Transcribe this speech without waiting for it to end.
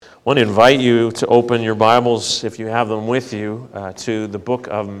I want to invite you to open your Bibles, if you have them with you, to the book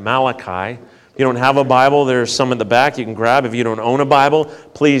of Malachi. If you don't have a Bible, there's some in the back you can grab. If you don't own a Bible,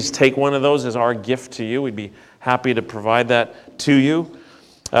 please take one of those as our gift to you. We'd be happy to provide that to you.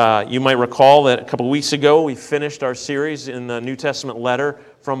 You might recall that a couple weeks ago we finished our series in the New Testament letter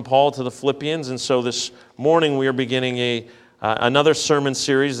from Paul to the Philippians, and so this morning we are beginning another sermon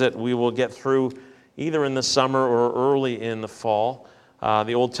series that we will get through either in the summer or early in the fall.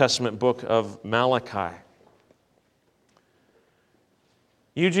 The Old Testament book of Malachi.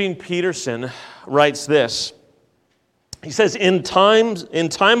 Eugene Peterson writes this. He says, in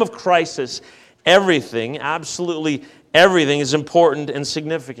time of crisis, everything, absolutely everything is important and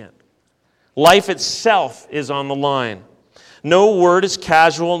significant. Life itself is on the line. No word is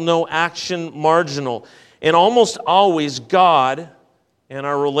casual, no action marginal. And almost always God and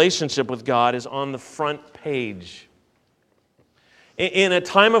our relationship with God is on the front page. In a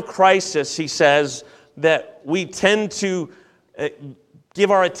time of crisis, he says, that we tend to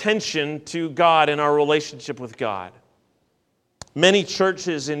give our attention to God and our relationship with God. Many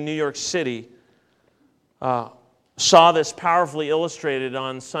churches in New York City saw this powerfully illustrated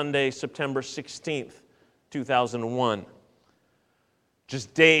on Sunday, September 16th, 2001,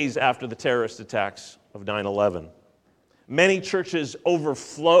 just days after the terrorist attacks of 9/11. Many churches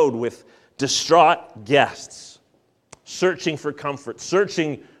overflowed with distraught guests, searching for comfort,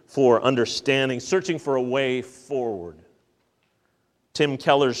 searching for understanding, searching for a way forward. Tim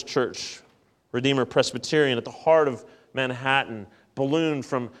Keller's church, Redeemer Presbyterian, at the heart of Manhattan, ballooned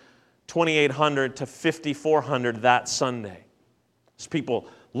from 2,800 to 5,400 that Sunday, as people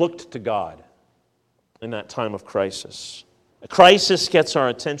looked to God in that time of crisis. A crisis gets our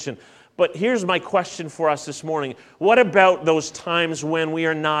attention. But here's my question for us this morning. What about those times when we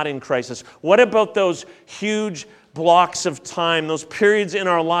are not in crisis? What about those huge blocks of time, those periods in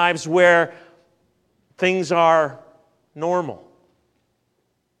our lives where things are normal,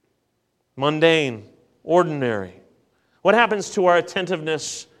 mundane, ordinary? What happens to our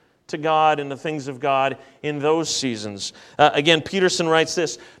attentiveness to God and the things of God in those seasons? Again, Peterson writes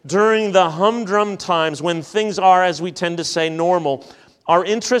this, during the humdrum times when things are, as we tend to say, normal, our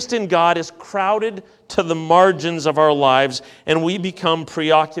interest in God is crowded to the margins of our lives, and we become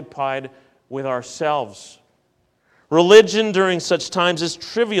preoccupied with ourselves. Religion during such times is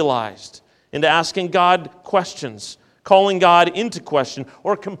trivialized into asking God questions, calling God into question,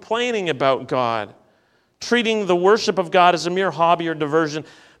 or complaining about God, treating the worship of God as a mere hobby or diversion,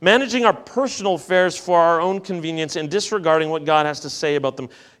 managing our personal affairs for our own convenience and disregarding what God has to say about them,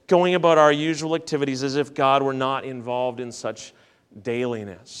 going about our usual activities as if God were not involved in such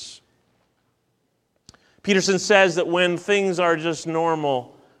dailiness. Peterson says that when things are just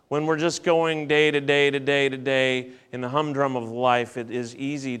normal, when we're just going day to day to day to day in the humdrum of life, it is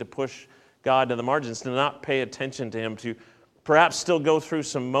easy to push God to the margins, to not pay attention to Him, to perhaps still go through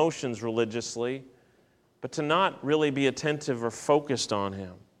some motions religiously, but to not really be attentive or focused on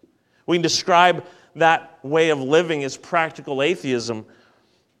Him. We can describe that way of living as practical atheism.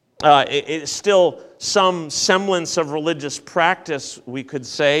 It's still some semblance of religious practice, we could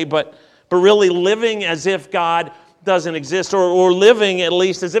say, but really living as if God doesn't exist, or living at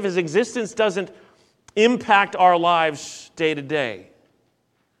least as if His existence doesn't impact our lives day to day.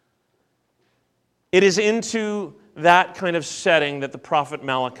 It is into that kind of setting that the prophet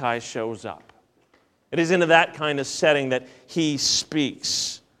Malachi shows up. It is into that kind of setting that he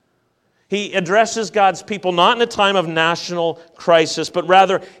speaks. He addresses God's people not in a time of national crisis, but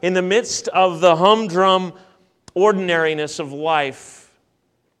rather in the midst of the humdrum ordinariness of life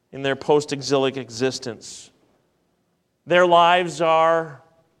in their post-exilic existence. Their lives are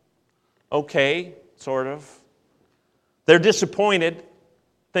okay, sort of. They're disappointed.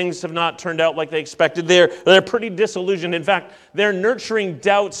 Things have not turned out like they expected. They're pretty disillusioned. In fact, they're nurturing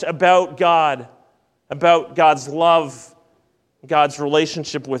doubts about God, about God's love, God's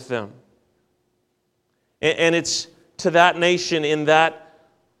relationship with them. And it's to that nation in that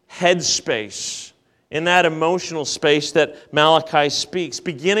headspace, in that emotional space that Malachi speaks,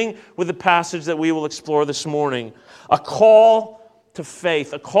 beginning with the passage that we will explore this morning. A call to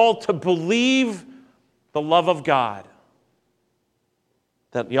faith, a call to believe the love of God,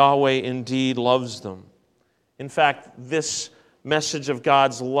 that Yahweh indeed loves them. In fact, this message of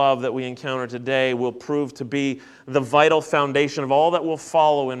God's love that we encounter today will prove to be the vital foundation of all that will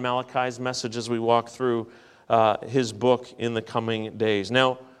follow in Malachi's message as we walk through his book in the coming days.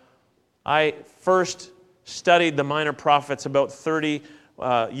 Now, I first studied the Minor Prophets about 30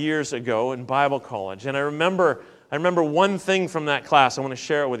 years ago in Bible college, and I remember one thing from that class. I want to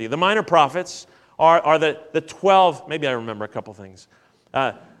share it with you. The Minor Prophets are the 12, maybe I remember a couple things.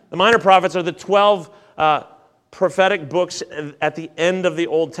 The minor prophets are the 12 prophetic books at the end of the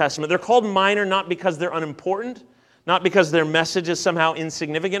Old Testament. They're called minor not because they're unimportant, not because their message is somehow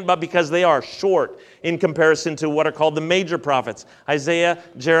insignificant, but because they are short in comparison to what are called the major prophets, Isaiah,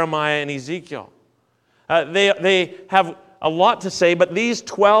 Jeremiah, and Ezekiel. They have a lot to say, but these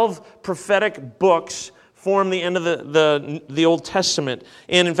 12 prophetic books form the end of the Old Testament.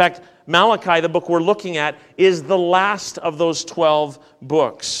 And in fact, Malachi, the book we're looking at, is the last of those 12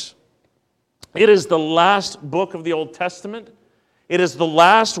 books. It is the last book of the Old Testament. It is the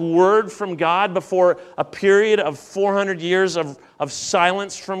last word from God before a period of 400 years of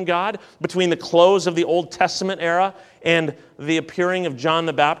silence from God between the close of the Old Testament era and the appearing of John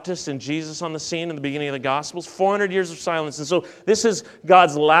the Baptist and Jesus on the scene in the beginning of the Gospels. 400 years of silence. And so this is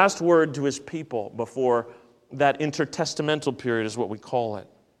God's last word to his people before that intertestamental period is what we call it.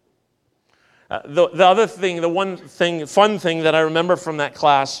 The other thing, fun thing that I remember from that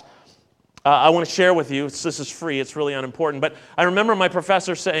class, I want to share with you. This is free. It's really unimportant. But I remember my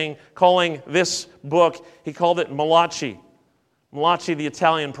professor calling this book, he called it Malachi. Malachi, the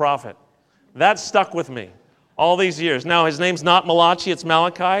Italian prophet. That stuck with me all these years. Now, his name's not Malachi, it's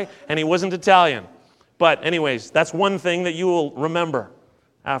Malachi, and he wasn't Italian. But anyways, that's one thing that you will remember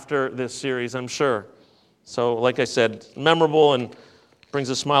after this series, I'm sure. So, like I said, memorable and brings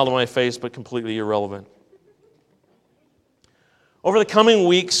a smile to my face, but completely irrelevant. Over the coming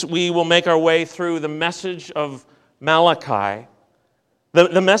weeks, we will make our way through the message of Malachi,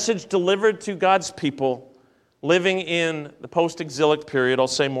 the message delivered to God's people living in the post-exilic period. I'll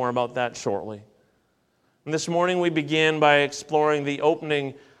say more about that shortly. And this morning we begin by exploring the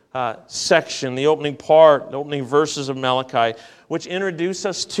opening section, the opening part, the opening verses of Malachi, which introduce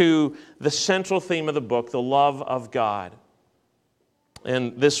us to the central theme of the book, the love of God.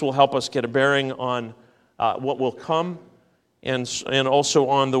 And this will help us get a bearing on what will come and also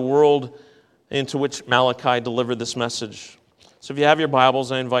on the world into which Malachi delivered this message. So if you have your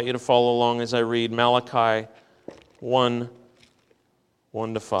Bibles, I invite you to follow along as I read Malachi 1,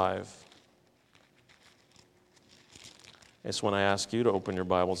 1-5. I guess when I ask you to open your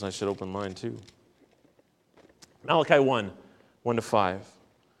Bibles, I should open mine too. Malachi 1, 1-5.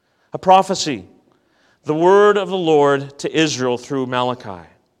 A prophecy, the word of the Lord to Israel through Malachi.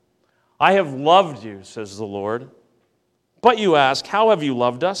 I have loved you, says the Lord. But you ask, how have you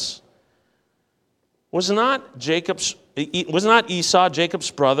loved us? Was not Esau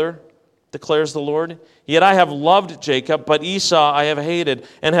Jacob's brother, declares the Lord? Yet I have loved Jacob, but Esau I have hated,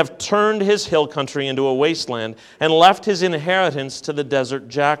 and have turned his hill country into a wasteland, and left his inheritance to the desert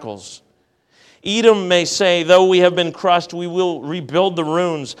jackals. Edom may say, though we have been crushed, we will rebuild the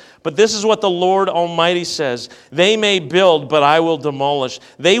ruins. But this is what the Lord Almighty says. They may build, but I will demolish.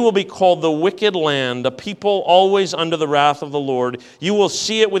 They will be called the wicked land, a people always under the wrath of the Lord. You will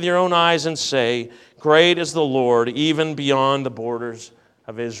see it with your own eyes and say, great is the Lord, even beyond the borders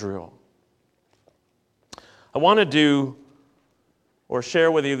of Israel. I want to do or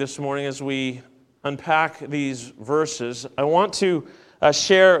share with you this morning as we unpack these verses. I want to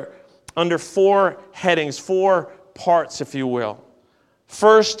share under 4 headings, 4 parts, if you will.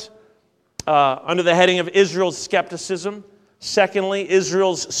 First, under the heading of Israel's skepticism. Secondly,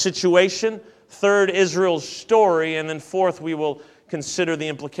 Israel's situation. Third, Israel's story. And then fourth, we will consider the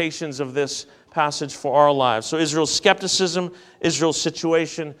implications of this passage for our lives. So Israel's skepticism, Israel's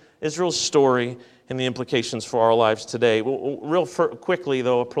situation, Israel's story, and the implications for our lives today. Real quickly,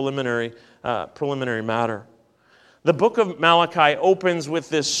 though, a preliminary matter. The book of Malachi opens with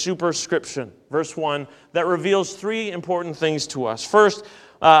this superscription, verse 1, that reveals 3 important things to us. First,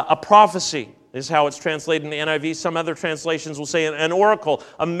 a prophecy is how it's translated in the NIV. Some other translations will say an oracle,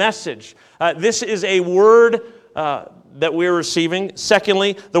 a message. This is a word that we're receiving.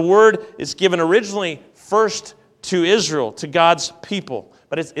 Secondly, the word is given originally first to Israel, to God's people.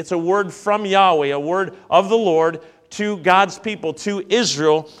 But it's a word from Yahweh, a word of the Lord to God's people, to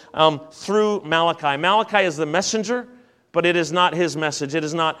Israel, through Malachi. Malachi is the messenger, but it is not his message. It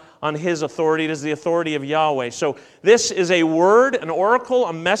is not on his authority. It is the authority of Yahweh. So this is a word, an oracle,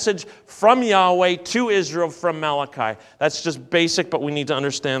 a message from Yahweh to Israel from Malachi. That's just basic, but we need to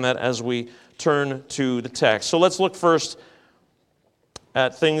understand that as we turn to the text. So let's look first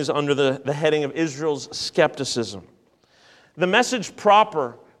at things under the heading of Israel's skepticism. The message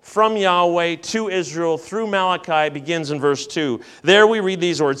proper from Yahweh to Israel through Malachi begins in verse 2. There we read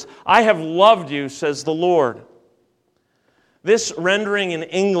these words, I have loved you, says the Lord. This rendering in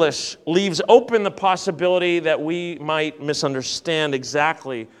English leaves open the possibility that we might misunderstand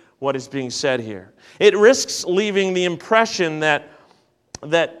exactly what is being said here. It risks leaving the impression that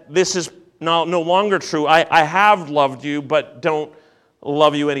this is no longer true. I have loved you, but don't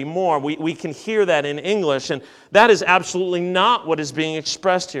love you anymore. We can hear that in English, and that is absolutely not what is being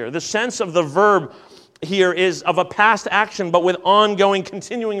expressed here. The sense of the verb here is of a past action, but with ongoing,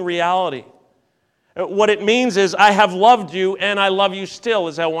 continuing reality. What it means is, I have loved you and I love you still,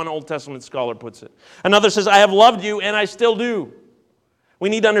 is how one Old Testament scholar puts it. Another says, I have loved you and I still do. We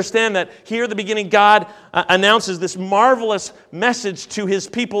need to understand that here at the beginning, God announces this marvelous message to his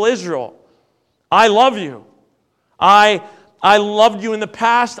people Israel. I love you. I loved you in the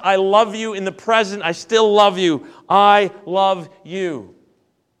past. I love you in the present. I still love you. I love you.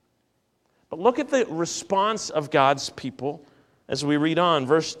 But look at the response of God's people as we read on.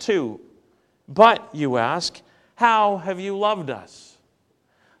 Verse 2. But, you ask, how have you loved us?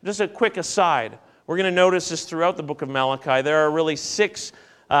 Just a quick aside. We're going to notice this throughout the book of Malachi. There are really six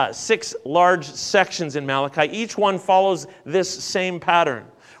large sections in Malachi. Each one follows this same pattern,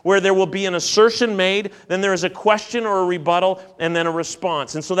 where there will be an assertion made, then there is a question or a rebuttal, and then a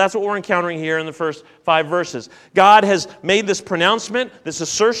response. And so that's what we're encountering here in the first 5 verses. God has made this pronouncement, this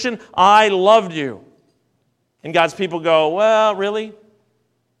assertion, I loved you. And God's people go, well, really?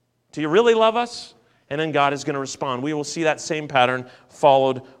 Do you really love us? And then God is going to respond. We will see that same pattern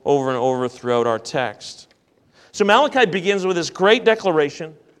followed over and over throughout our text. So Malachi begins with this great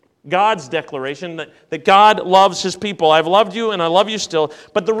declaration, God's declaration, that God loves his people. I've loved you and I love you still.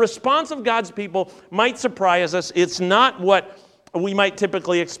 But the response of God's people might surprise us. It's not what we might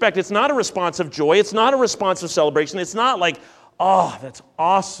typically expect. It's not a response of joy. It's not a response of celebration. It's not like, oh, that's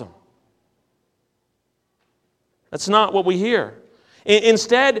awesome. That's not what we hear.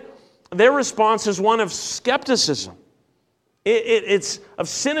 Instead, their response is one of skepticism. It's of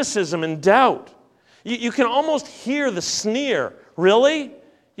cynicism and doubt. You can almost hear the sneer. Really?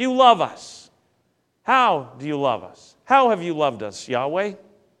 You love us. How do you love us? How have you loved us, Yahweh?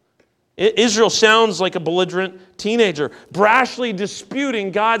 Israel sounds like a belligerent teenager, brashly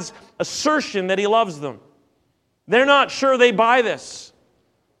disputing God's assertion that he loves them. They're not sure they buy this.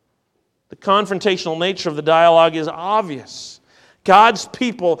 The confrontational nature of the dialogue is obvious. God's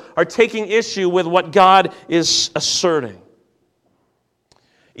people are taking issue with what God is asserting.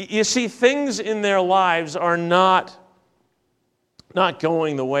 You see, things in their lives are not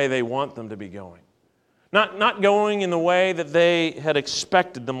going the way they want them to be going. Not going in the way that they had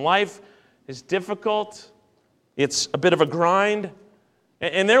expected them. Life is difficult. It's a bit of a grind.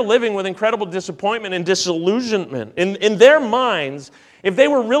 And they're living with incredible disappointment and disillusionment. In their minds, if they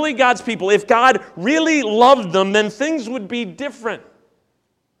were really God's people, if God really loved them, then things would be different.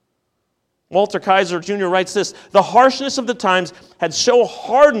 Walter Kaiser Jr. writes this, the harshness of the times had so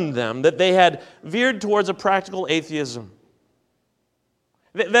hardened them that they had veered towards a practical atheism.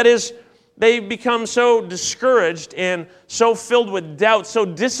 That is, they become so discouraged and so filled with doubt, so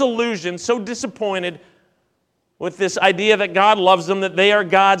disillusioned, so disappointed with this idea that God loves them, that they are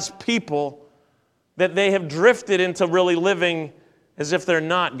God's people, that they have drifted into really living as if they're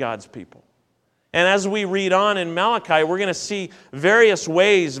not God's people. And as we read on in Malachi, we're going to see various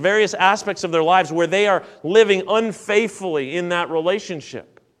ways, various aspects of their lives where they are living unfaithfully in that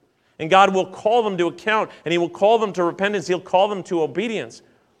relationship. And God will call them to account, and he will call them to repentance. He'll call them to obedience.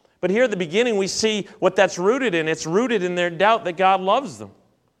 But here at the beginning, we see what that's rooted in. It's rooted in their doubt that God loves them.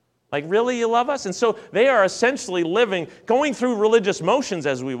 Like, really, you love us? And so they are essentially living, going through religious motions,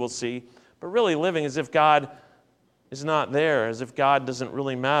 as we will see, but really living as if God is not there, as if God doesn't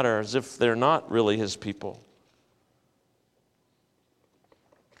really matter, as if they're not really his people.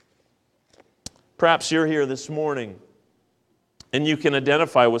 Perhaps you're here this morning and you can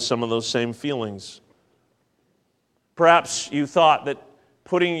identify with some of those same feelings. Perhaps you thought that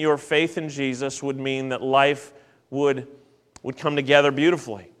putting your faith in Jesus would mean that life would come together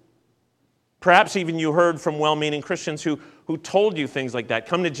beautifully. Perhaps even you heard from well-meaning Christians who told you things like that.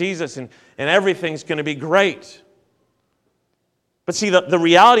 Come to Jesus and everything's going to be great. But see, the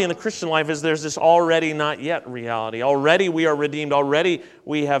reality in the Christian life is there's this already not yet reality. Already we are redeemed. Already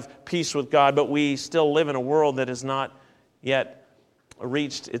we have peace with God, but we still live in a world that has not yet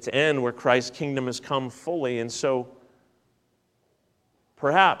reached its end where Christ's kingdom has come fully. And so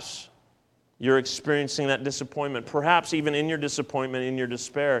perhaps you're experiencing that disappointment. Perhaps even in your disappointment, in your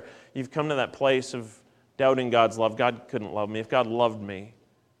despair, you've come to that place of doubting God's love. God couldn't love me. If God loved me,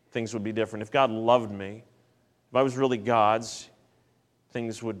 things would be different. If God loved me, if I was really God's,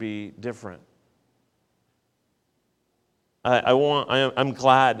 things would be different. I'm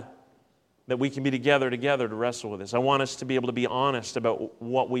glad that we can be together to wrestle with this. I want us to be able to be honest about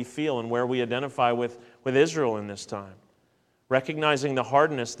what we feel and where we identify with Israel in this time. Recognizing the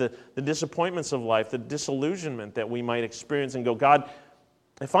hardness, the disappointments of life, the disillusionment that we might experience and go, God,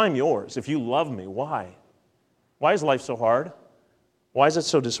 if I'm yours, if you love me, why? Why is life so hard? Why is it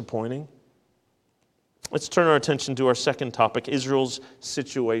so disappointing? Let's turn our attention to our second topic, Israel's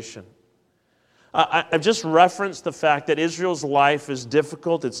situation. I've just referenced the fact that Israel's life is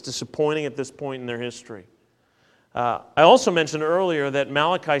difficult, it's disappointing at this point in their history. I also mentioned earlier that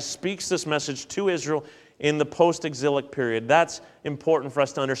Malachi speaks this message to Israel in the post-exilic period. That's important for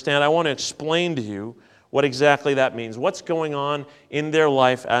us to understand. I want to explain to you what exactly that means. What's going on in their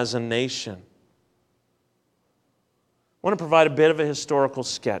life as a nation? I want to provide a bit of a historical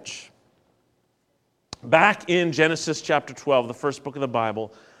sketch. Back in Genesis chapter 12, the first book of the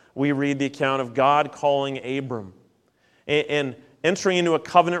Bible, we read the account of God calling Abram and entering into a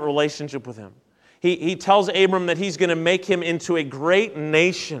covenant relationship with him. He tells Abram that he's going to make him into a great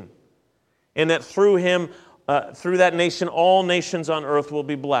nation, and that through him, through that nation, all nations on earth will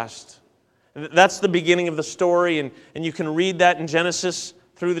be blessed. That's the beginning of the story, and you can read that in Genesis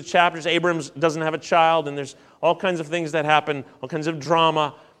through the chapters. Abram doesn't have a child, and there's all kinds of things that happen, all kinds of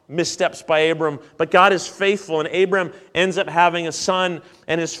drama, missteps by Abram. But God is faithful, and Abram ends up having a son,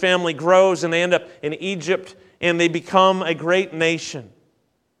 and his family grows, and they end up in Egypt, and they become a great nation.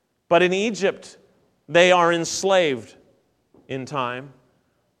 But in Egypt, they are enslaved in time.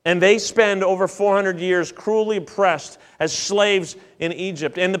 And they spend over 400 years cruelly oppressed as slaves in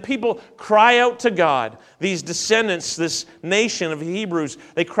Egypt. And the people cry out to God. These descendants, this nation of Hebrews,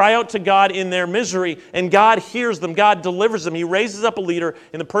 they cry out to God in their misery, and God hears them. God delivers them. He raises up a leader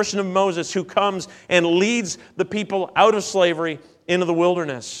in the person of Moses who comes and leads the people out of slavery into the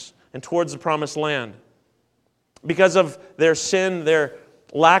wilderness and towards the promised land. Because of their sin, their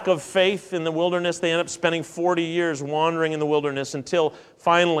lack of faith in the wilderness, they end up spending 40 years wandering in the wilderness until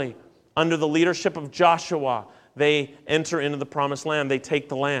finally, under the leadership of Joshua, they enter into the promised land. They take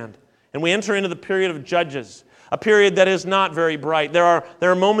the land. And we enter into the period of Judges, a period that is not very bright. There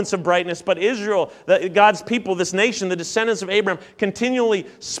are moments of brightness, but Israel, God's people, this nation, the descendants of Abraham, continually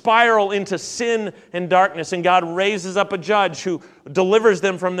spiral into sin and darkness, and God raises up a judge who delivers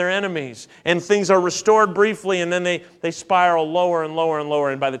them from their enemies, and things are restored briefly, and then they spiral lower and lower and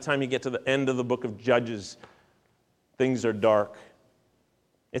lower, and by the time you get to the end of the book of Judges, things are dark.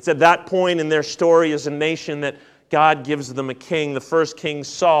 It's at that point in their story as a nation that God gives them a king, the first king,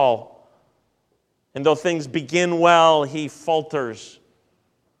 Saul. And though things begin well, he falters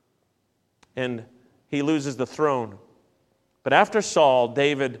and he loses the throne. But after Saul,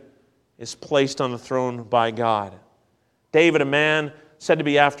 David is placed on the throne by God. David, a man said to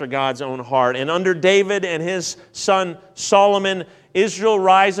be after God's own heart. And under David and his son Solomon, Israel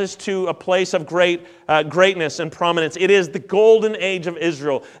rises to a place of greatness and prominence. It is the golden age of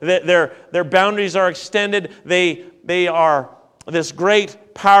Israel. Their boundaries are extended. They are this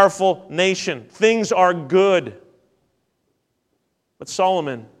great, powerful nation. Things are good. But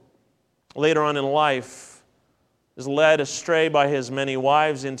Solomon, later on in life, is led astray by his many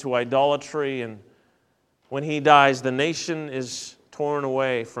wives into idolatry, and when he dies, the nation is torn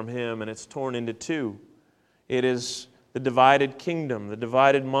away from him, and it's torn into two. It is the divided kingdom, the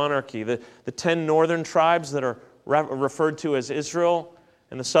divided monarchy, the 10 northern tribes that are referred to as Israel,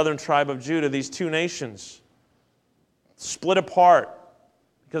 and the southern tribe of Judah, these two nations split apart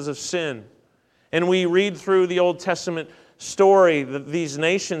because of sin. And we read through the Old Testament story that these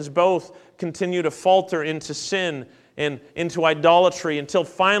nations both continue to falter into sin and into idolatry until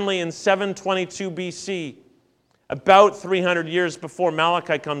finally in 722 BC, about 300 years before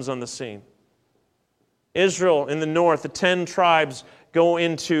Malachi comes on the scene, Israel in the north, the 10 tribes, go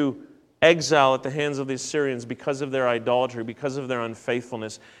into exile at the hands of the Assyrians because of their idolatry, because of their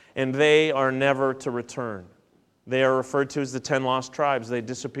unfaithfulness, and they are never to return. They are referred to as the 10 lost tribes. They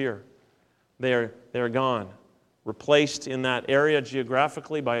disappear. They are gone, replaced in that area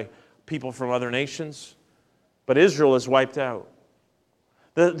geographically by people from other nations. But Israel is wiped out.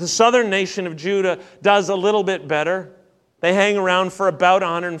 The southern nation of Judah does a little bit better. They hang around for about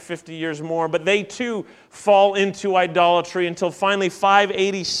 150 years more, but they too fall into idolatry until finally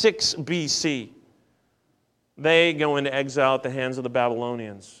 586 BC. They go into exile at the hands of the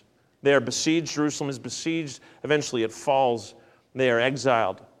Babylonians. They are besieged. Jerusalem is besieged. Eventually it falls. They are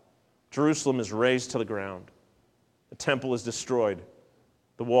exiled. Jerusalem is razed to the ground. The temple is destroyed.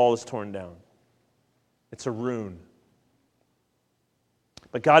 The wall is torn down. It's a ruin.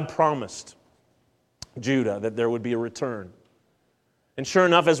 But God promised Judah that there would be a return. And sure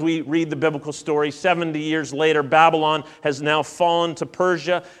enough, as we read the biblical story, 70 years later, Babylon has now fallen to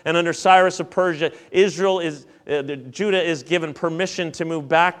Persia. And under Cyrus of Persia, Judah is given permission to move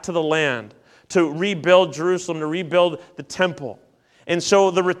back to the land, to rebuild Jerusalem, to rebuild the temple. And so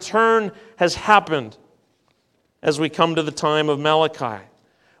the return has happened as we come to the time of Malachi.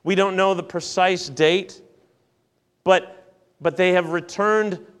 We don't know the precise date, but but they have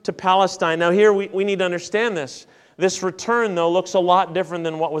returned to Palestine. Now here we need to understand this. This return, though, looks a lot different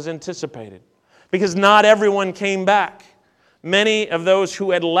than what was anticipated, because not everyone came back. Many of those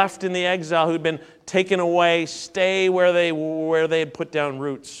who had left in the exile, who had been taken away, stay where they had put down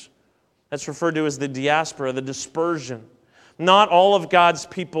roots. That's referred to as the diaspora, the dispersion. Not all of God's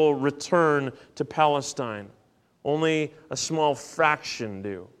people return to Palestine. Only a small fraction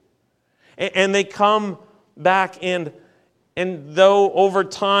do. And they come back, and though over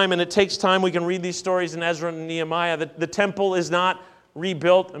time, and it takes time, we can read these stories in Ezra and Nehemiah, the temple is not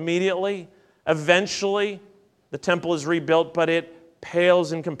rebuilt immediately. Eventually, the temple is rebuilt, but it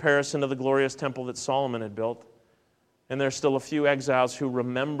pales in comparison to the glorious temple that Solomon had built. And there's still a few exiles who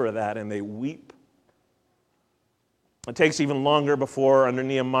remember that, and they weep. It takes even longer before, under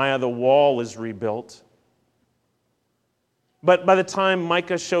Nehemiah, the wall is rebuilt. But by the time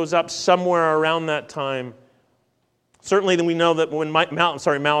Micah shows up, somewhere around that time, certainly we know that when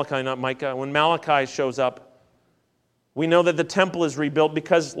Malachi, not Micah, when Malachi shows up, we know that the temple is rebuilt,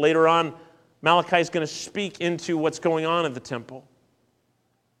 because later on, Malachi is going to speak into what's going on at the temple.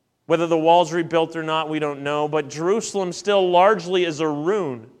 Whether the wall's rebuilt or not, we don't know, but Jerusalem still largely is a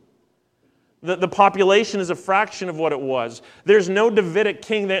ruin. The population is a fraction of what it was. There's no Davidic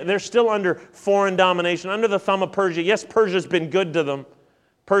king. They're still under foreign domination, under the thumb of Persia. Yes, Persia's been good to them.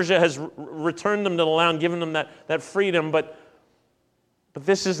 Persia has returned them to the land, given them that freedom, but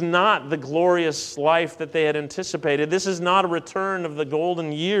this is not the glorious life that they had anticipated. This is not a return of the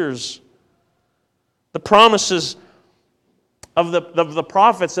golden years. The promises of the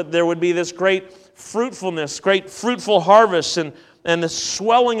prophets that there would be this great fruitfulness, great fruitful harvest, and the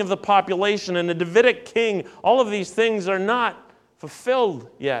swelling of the population, and the Davidic king, all of these things are not fulfilled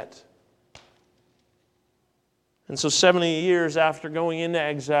yet. And so 70 years after going into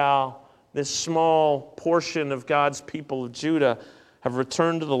exile, this small portion of God's people of Judah have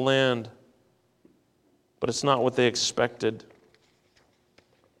returned to the land, but it's not what they expected.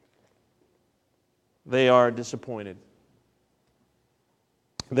 They are disappointed.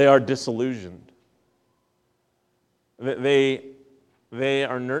 They are disillusioned. They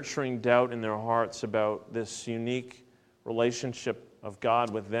are nurturing doubt in their hearts about this unique relationship of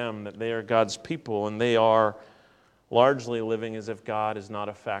God with them, that they are God's people, and they are largely living as if God is not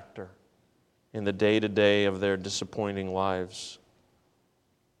a factor in the day-to-day of their disappointing lives.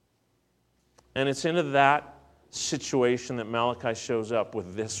 And it's into that situation that Malachi shows up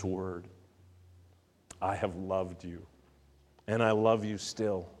with this word: I have loved you, and I love you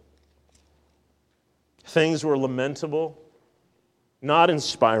still. Things were lamentable, not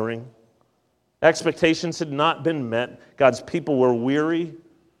inspiring. Expectations had not been met. God's people were weary,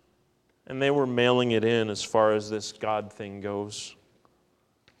 and they were mailing it in as far as this God thing goes.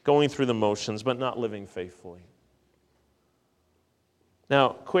 Going through the motions, but not living faithfully. Now,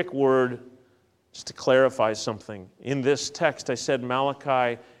 quick word just to clarify something. In this text, I said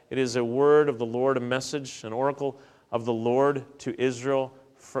Malachi, it is a word of the Lord, a message, an oracle of the Lord to Israel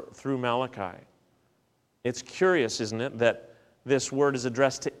through Malachi. It's curious, isn't it, that this word is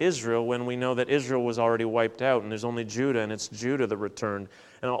addressed to Israel when we know that Israel was already wiped out and there's only Judah, and it's Judah that returned.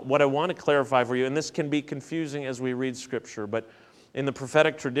 And what I want to clarify for you, and this can be confusing as we read Scripture, but in the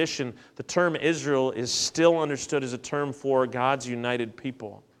prophetic tradition, the term Israel is still understood as a term for God's united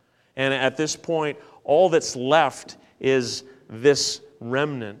people. And at this point, all that's left is this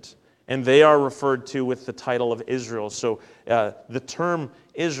remnant, and they are referred to with the title of Israel. So the term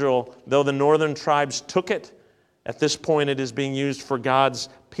Israel, though the northern tribes took it, at this point it is being used for God's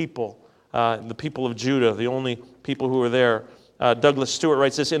people, the people of Judah, the only people who are there. Douglas Stewart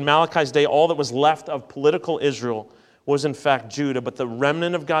writes this: in Malachi's day, all that was left of political Israel was in fact Judah, but the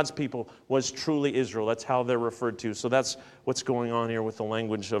remnant of God's people was truly Israel. That's how they're referred to. So that's what's going on here with the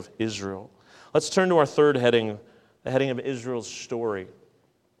language of Israel. Let's turn to our third heading, the heading of Israel's story.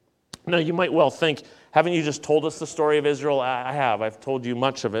 Now, you might well think, haven't you just told us the story of Israel? I have. I've told you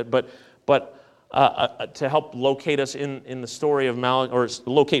much of it. But to help locate us in the story of Malachi, or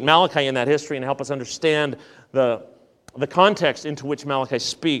locate Malachi in that history and help us understand the context into which Malachi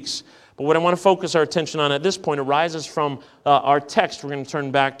speaks. But what I want to focus our attention on at this point arises from our text we're going to turn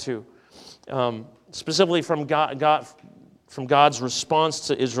back to, specifically from God's response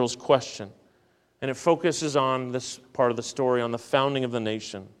to Israel's question. And it focuses on this part of the story, on the founding of the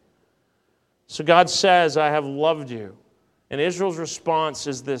nation. So God says, I have loved you. And Israel's response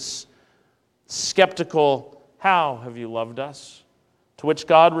is this skeptical, how have you loved us? To which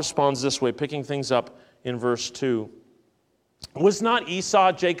God responds this way, picking things up in verse 2. Was not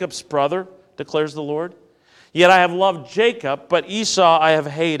Esau Jacob's brother, declares the Lord? Yet I have loved Jacob, but Esau I have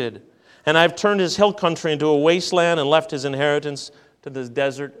hated. And I've turned his hill country into a wasteland and left his inheritance to the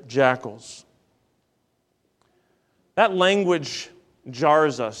desert jackals. That language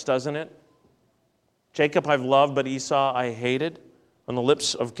jars us, doesn't it? Jacob I've loved, but Esau I hated, on the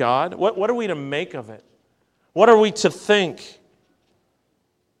lips of God. What are we to make of it? What are we to think?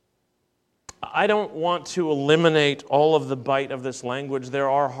 I don't want to eliminate all of the bite of this language. There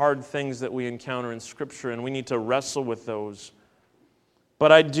are hard things that we encounter in Scripture, and we need to wrestle with those.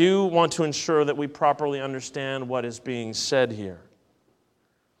 But I do want to ensure that we properly understand what is being said here.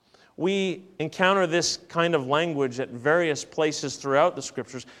 We encounter this kind of language at various places throughout the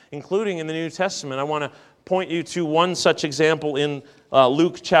Scriptures, including in the New Testament. I want to point you to one such example in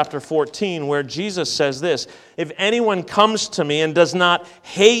Luke chapter 14, where Jesus says this, "If anyone comes to me and does not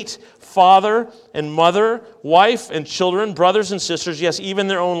hate father and mother, wife and children, brothers and sisters, yes, even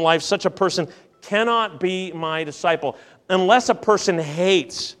their own life, such a person cannot be my disciple." Unless a person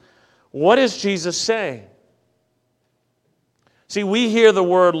hates, what is Jesus saying? See, we hear the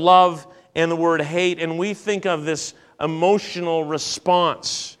word love and the word hate, and we think of this emotional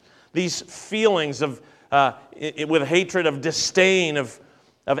response, these feelings of with hatred, of disdain, of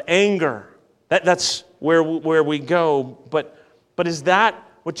anger. That's where we go. But is that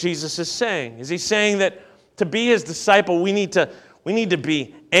what Jesus is saying? Is he saying that to be his disciple, we need to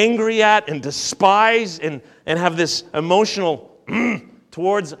be angry at and despise and have this emotional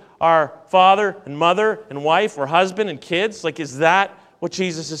towards our father and mother and wife or husband and kids? Like, is that what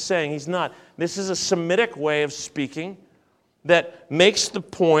Jesus is saying? He's not. This is a Semitic way of speaking that makes the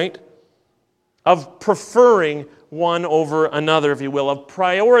point of preferring one over another, if you will, of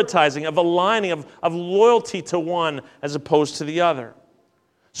prioritizing, of aligning, of loyalty to one as opposed to the other.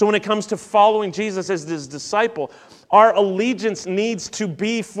 So when it comes to following Jesus as his disciple, our allegiance needs to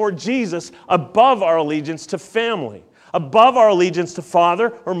be for Jesus above our allegiance to family, above our allegiance to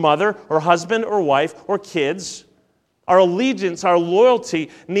father or mother or husband or wife or kids. Our allegiance, our loyalty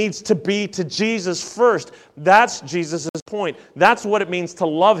needs to be to Jesus first. That's Jesus' point. That's what it means to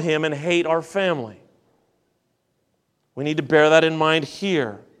love him and hate our family. We need to bear that in mind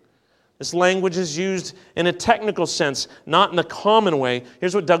here. This language is used in a technical sense, not in a common way.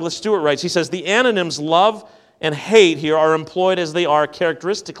 Here's what Douglas Stewart writes. He says, the antonyms love and hate here are employed as they are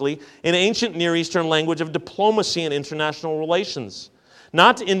characteristically in ancient Near Eastern language of diplomacy and international relations,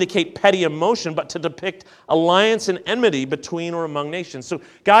 not to indicate petty emotion, but to depict alliance and enmity between or among nations. So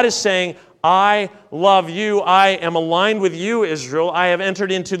God is saying, I love you. I am aligned with you, Israel. I have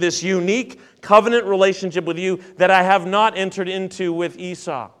entered into this unique covenant relationship with you that I have not entered into with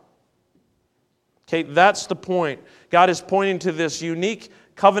Esau. Okay, that's the point. God is pointing to this unique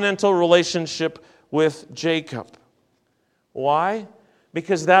covenantal relationship with Jacob. Why?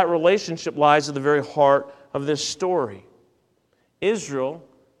 Because that relationship lies at the very heart of this story. Israel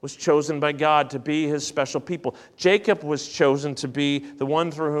was chosen by God to be his special people. Jacob was chosen to be the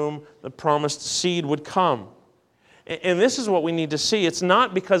one through whom the promised seed would come. And this is what we need to see. It's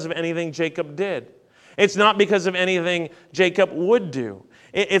not because of anything Jacob did. It's not because of anything Jacob would do.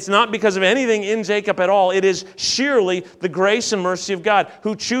 It's not because of anything in Jacob at all. It is sheerly the grace and mercy of God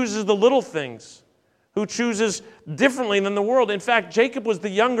who chooses the little things, who chooses differently than the world. In fact, Jacob was the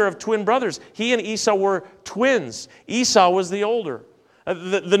younger of twin brothers. He and Esau were twins. Esau was the older.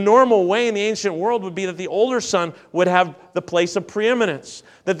 The normal way in the ancient world would be that the older son would have the place of preeminence,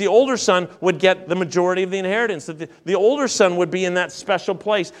 that the older son would get the majority of the inheritance, that the older son would be in that special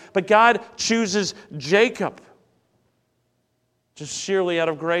place. But God chooses Jacob, just sheerly out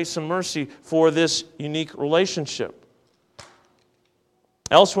of grace and mercy, for this unique relationship.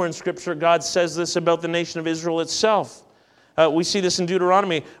 Elsewhere in Scripture, God says this about the nation of Israel itself. We see this in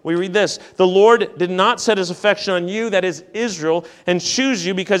Deuteronomy. We read this, the Lord did not set his affection on you, that is Israel, and choose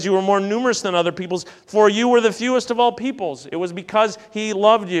you because you were more numerous than other peoples, for you were the fewest of all peoples. It was because he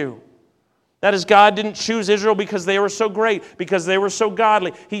loved you. That is, God didn't choose Israel because they were so great, because they were so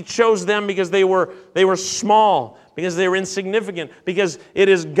godly. He chose them because they were small, because they were insignificant, because it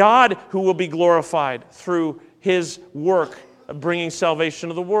is God who will be glorified through his work of bringing salvation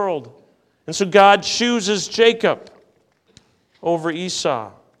to the world. And so God chooses Jacob over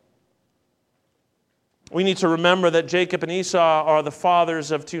Esau. We need to remember that Jacob and Esau are the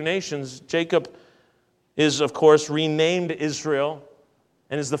fathers of two nations. Jacob is, of course, renamed Israel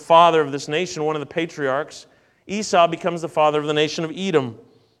and is the father of this nation, one of the patriarchs. Esau becomes the father of the nation of Edom.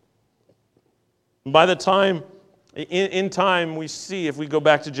 By the time, in time, we see, if we go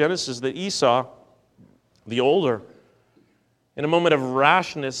back to Genesis, that Esau, the older, in a moment of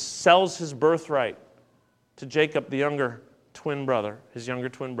rashness, sells his birthright to Jacob, the younger twin brother, his younger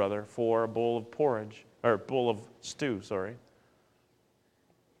twin brother, for a bowl of stew.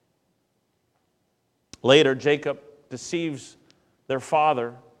 Later, Jacob deceives their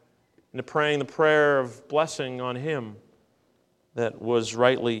father into praying the prayer of blessing on him that was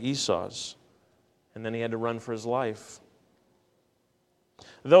rightly Esau's. And then he had to run for his life.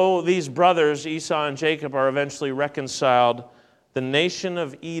 Though these brothers, Esau and Jacob, are eventually reconciled, the nation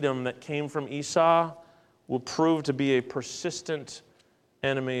of Edom that came from Esau will prove to be a persistent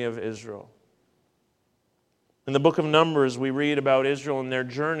enemy of Israel. In the book of Numbers, we read about Israel and their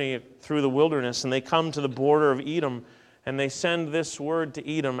journey through the wilderness, and they come to the border of Edom, and they send this word to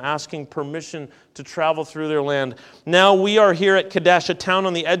Edom, asking permission to travel through their land. Now we are here at Kadesh, a town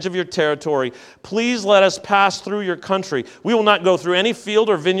on the edge of your territory. Please let us pass through your country. We will not go through any field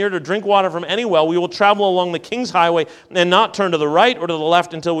or vineyard or drink water from any well. We will travel along the king's highway and not turn to the right or to the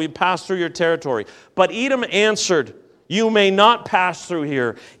left until we pass through your territory. But Edom answered, you may not pass through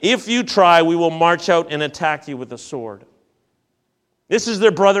here. If you try, we will march out and attack you with a sword. This is their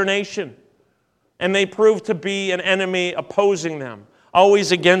brother nation. And they proved to be an enemy opposing them,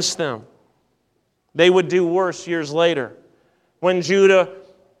 always against them. They would do worse years later. When Judah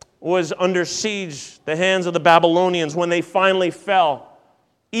was under siege, the hands of the Babylonians, when they finally fell,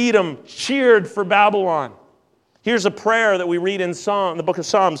 Edom cheered for Babylon. Here's a prayer that we read in the book of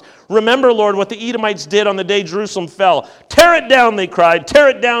Psalms. Remember, Lord, what the Edomites did on the day Jerusalem fell. Tear it down, they cried. Tear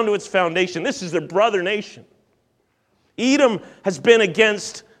it down to its foundation. This is their brother nation. Edom has been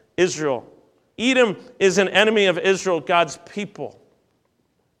against Israel. Edom is an enemy of Israel, God's people.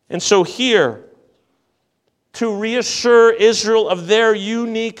 And so here, to reassure Israel of their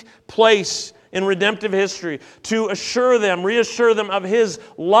unique place in redemptive history, to reassure them of His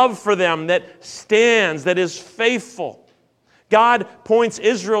love for them that stands, that is faithful. God points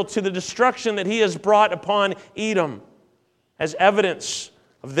Israel to the destruction that He has brought upon Edom as evidence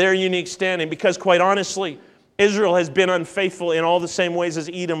of their unique standing, because quite honestly, Israel has been unfaithful in all the same ways as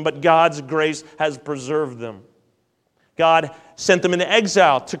Edom, but God's grace has preserved them. God sent them into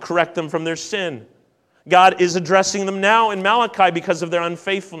exile to correct them from their sin. God is addressing them now in Malachi because of their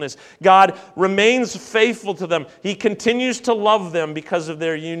unfaithfulness. God remains faithful to them. He continues to love them because of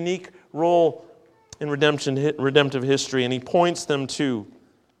their unique role in redemptive history, and He points them to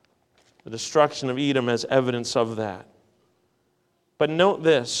the destruction of Edom as evidence of that. But note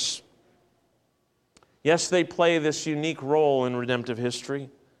this. Yes, they play this unique role in redemptive history.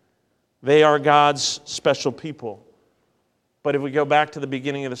 They are God's special people. But if we go back to the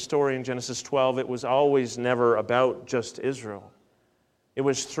beginning of the story in Genesis 12, it was always never about just Israel. It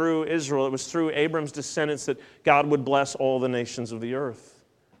was through Israel, it was through Abram's descendants that God would bless all the nations of the earth.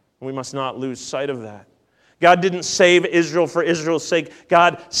 And we must not lose sight of that. God didn't save Israel for Israel's sake.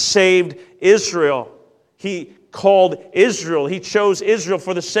 God saved Israel. He called Israel. He chose Israel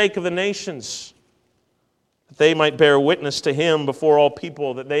for the sake of the nations, that they might bear witness to Him before all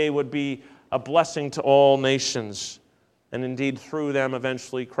people, that they would be a blessing to all nations. And indeed, through them,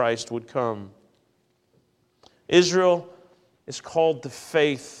 eventually Christ would come. Israel is called to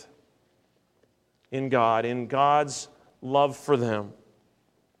faith in God, in God's love for them.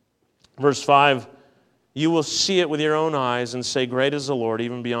 Verse 5, you will see it with your own eyes and say, great is the Lord,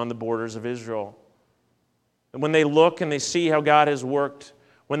 even beyond the borders of Israel. And when they look and they see how God has worked,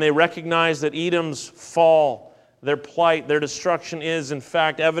 when they recognize that Edom's fall, their plight, their destruction is, in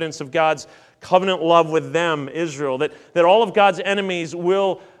fact, evidence of God's covenant love with them, Israel, that all of God's enemies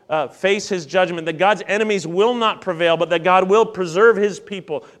will face His judgment, that God's enemies will not prevail, but that God will preserve His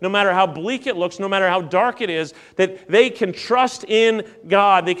people, no matter how bleak it looks, no matter how dark it is, that they can trust in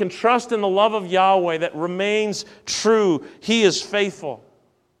God, they can trust in the love of Yahweh that remains true. He is faithful.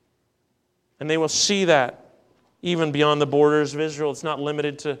 And they will see that even beyond the borders of Israel. It's not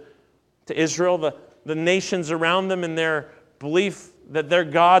limited to Israel. The nations around them and their belief that their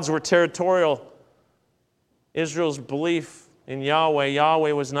gods were territorial. Israel's belief in Yahweh.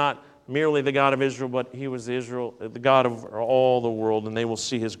 Yahweh was not merely the God of Israel, but He was the God of all the world, and they will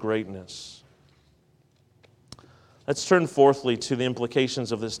see His greatness. Let's turn fourthly to the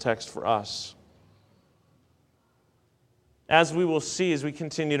implications of this text for us. As we will see as we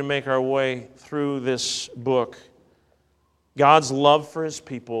continue to make our way through this book, God's love for His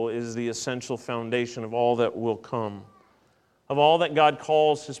people is the essential foundation of all that will come, of all that God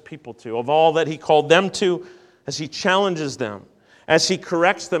calls His people to, of all that He called them to as He challenges them, as He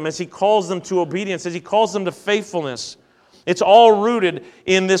corrects them, as He calls them to obedience, as He calls them to faithfulness. It's all rooted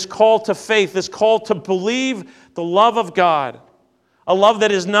in this call to faith, this call to believe the love of God, a love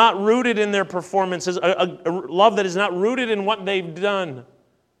that is not rooted in their performances, a love that is not rooted in what they've done,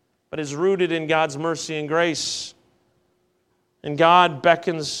 but is rooted in God's mercy and grace. And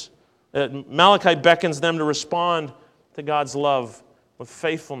Malachi beckons them to respond to God's love with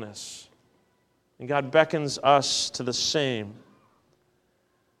faithfulness. And God beckons us to the same.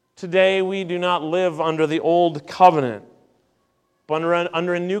 Today, we do not live under the old covenant, but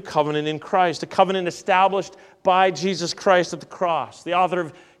under a new covenant in Christ, a covenant established by Jesus Christ at the cross. The author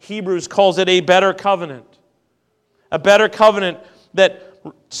of Hebrews calls it a better covenant that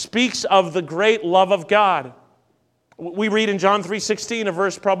speaks of the great love of God. We read in John 3:16, a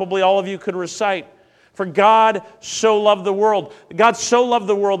verse probably all of you could recite. For God so loved the world. God so loved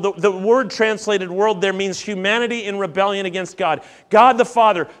the world. The word translated world there means humanity in rebellion against God. God the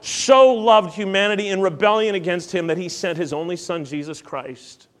Father so loved humanity in rebellion against Him that He sent His only Son, Jesus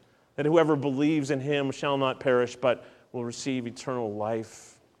Christ, that whoever believes in Him shall not perish but will receive eternal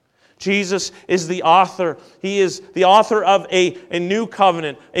life. Jesus is the author. He is the author of a new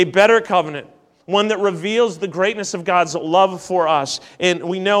covenant, a better covenant, one that reveals the greatness of God's love for us. And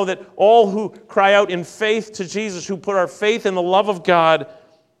we know that all who cry out in faith to Jesus, who put our faith in the love of God,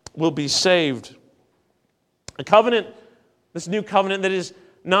 will be saved. A covenant, this new covenant that is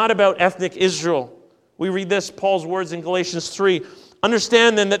not about ethnic Israel. We read this, Paul's words in Galatians 3.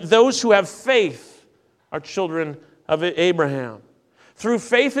 Understand then that those who have faith are children of Abraham. Through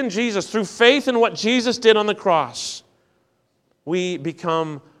faith in Jesus, through faith in what Jesus did on the cross, we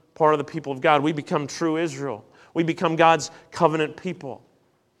become part of the people of God. We become true Israel. We become God's covenant people,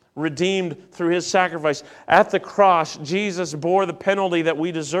 redeemed through His sacrifice. At the cross, Jesus bore the penalty that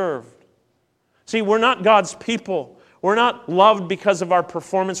we deserved. See, we're not God's people. We're not loved because of our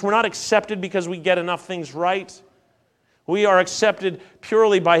performance. We're not accepted because we get enough things right. We are accepted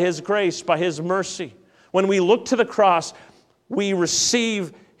purely by His grace, by His mercy. When we look to the cross, we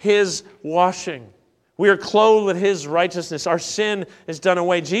receive His washing. We are clothed with His righteousness. Our sin is done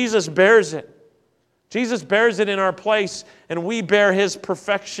away. Jesus bears it. Jesus bears it in our place, and we bear His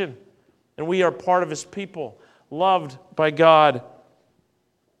perfection. And we are part of His people, loved by God.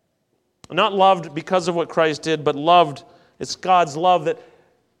 Not loved because of what Christ did, but loved. It's God's love that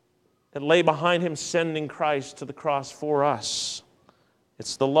lay behind Him sending Christ to the cross for us.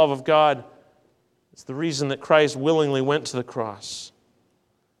 It's the love of God. It's the reason that Christ willingly went to the cross.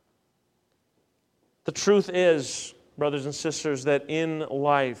 The truth is, brothers and sisters, that in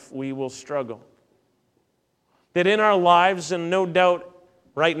life we will struggle. That in our lives, and no doubt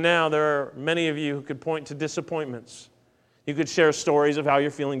right now there are many of you who could point to disappointments. You could share stories of how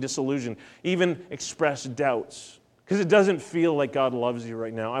you're feeling disillusioned, even express doubts, because it doesn't feel like God loves you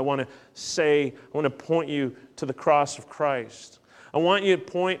right now. I want to point you to the cross of Christ. I want you to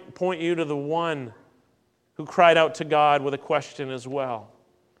point you to the one who cried out to God with a question as well.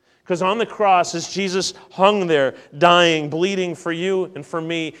 Because on the cross, as Jesus hung there, dying, bleeding for you and for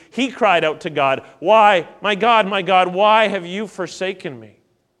me, He cried out to God, "Why, my God, why have you forsaken me?"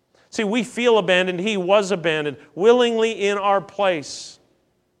 See, we feel abandoned. He was abandoned, willingly in our place,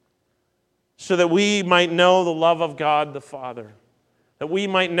 so that we might know the love of God the Father, that we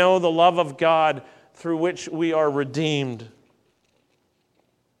might know the love of God through which we are redeemed.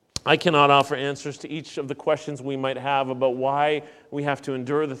 I cannot offer answers to each of the questions we might have about why we have to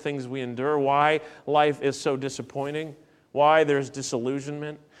endure the things we endure, why life is so disappointing, why there's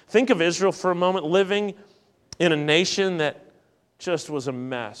disillusionment. Think of Israel for a moment, living in a nation that just was a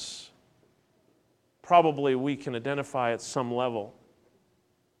mess. Probably we can identify at some level.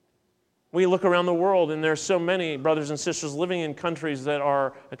 We look around the world and there are so many brothers and sisters living in countries that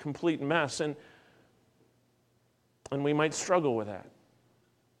are a complete mess, and we might struggle with that.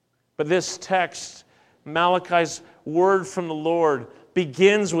 But this text, Malachi's word from the Lord,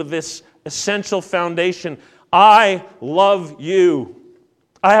 begins with this essential foundation. I love you.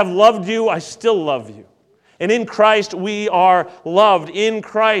 I have loved you. I still love you. And in Christ we are loved. In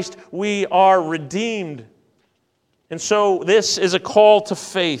Christ we are redeemed. And so this is a call to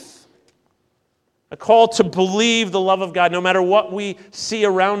faith. A call to believe the love of God no matter what we see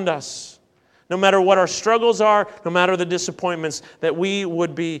around us. No matter what our struggles are, no matter the disappointments, that we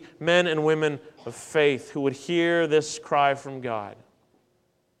would be men and women of faith who would hear this cry from God.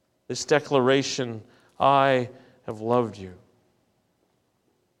 This declaration, I have loved you.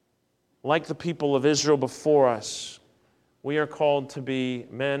 Like the people of Israel before us, we are called to be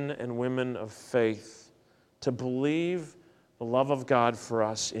men and women of faith, to believe the love of God for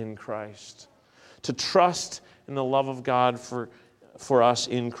us in Christ, to trust in the love of God for us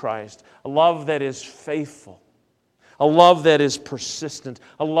in Christ. A love that is faithful. A love that is persistent.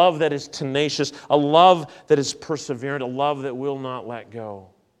 A love that is tenacious. A love that is perseverant. A love that will not let go.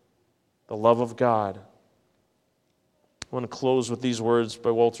 The love of God. I want to close with these words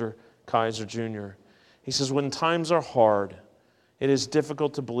by Walter Kaiser Jr. He says, when times are hard, it is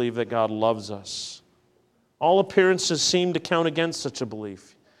difficult to believe that God loves us. All appearances seem to count against such a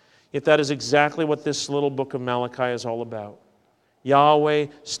belief. Yet that is exactly what this little book of Malachi is all about. Yahweh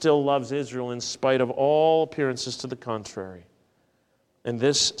still loves Israel in spite of all appearances to the contrary. And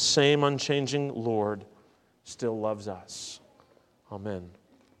this same unchanging Lord still loves us. Amen.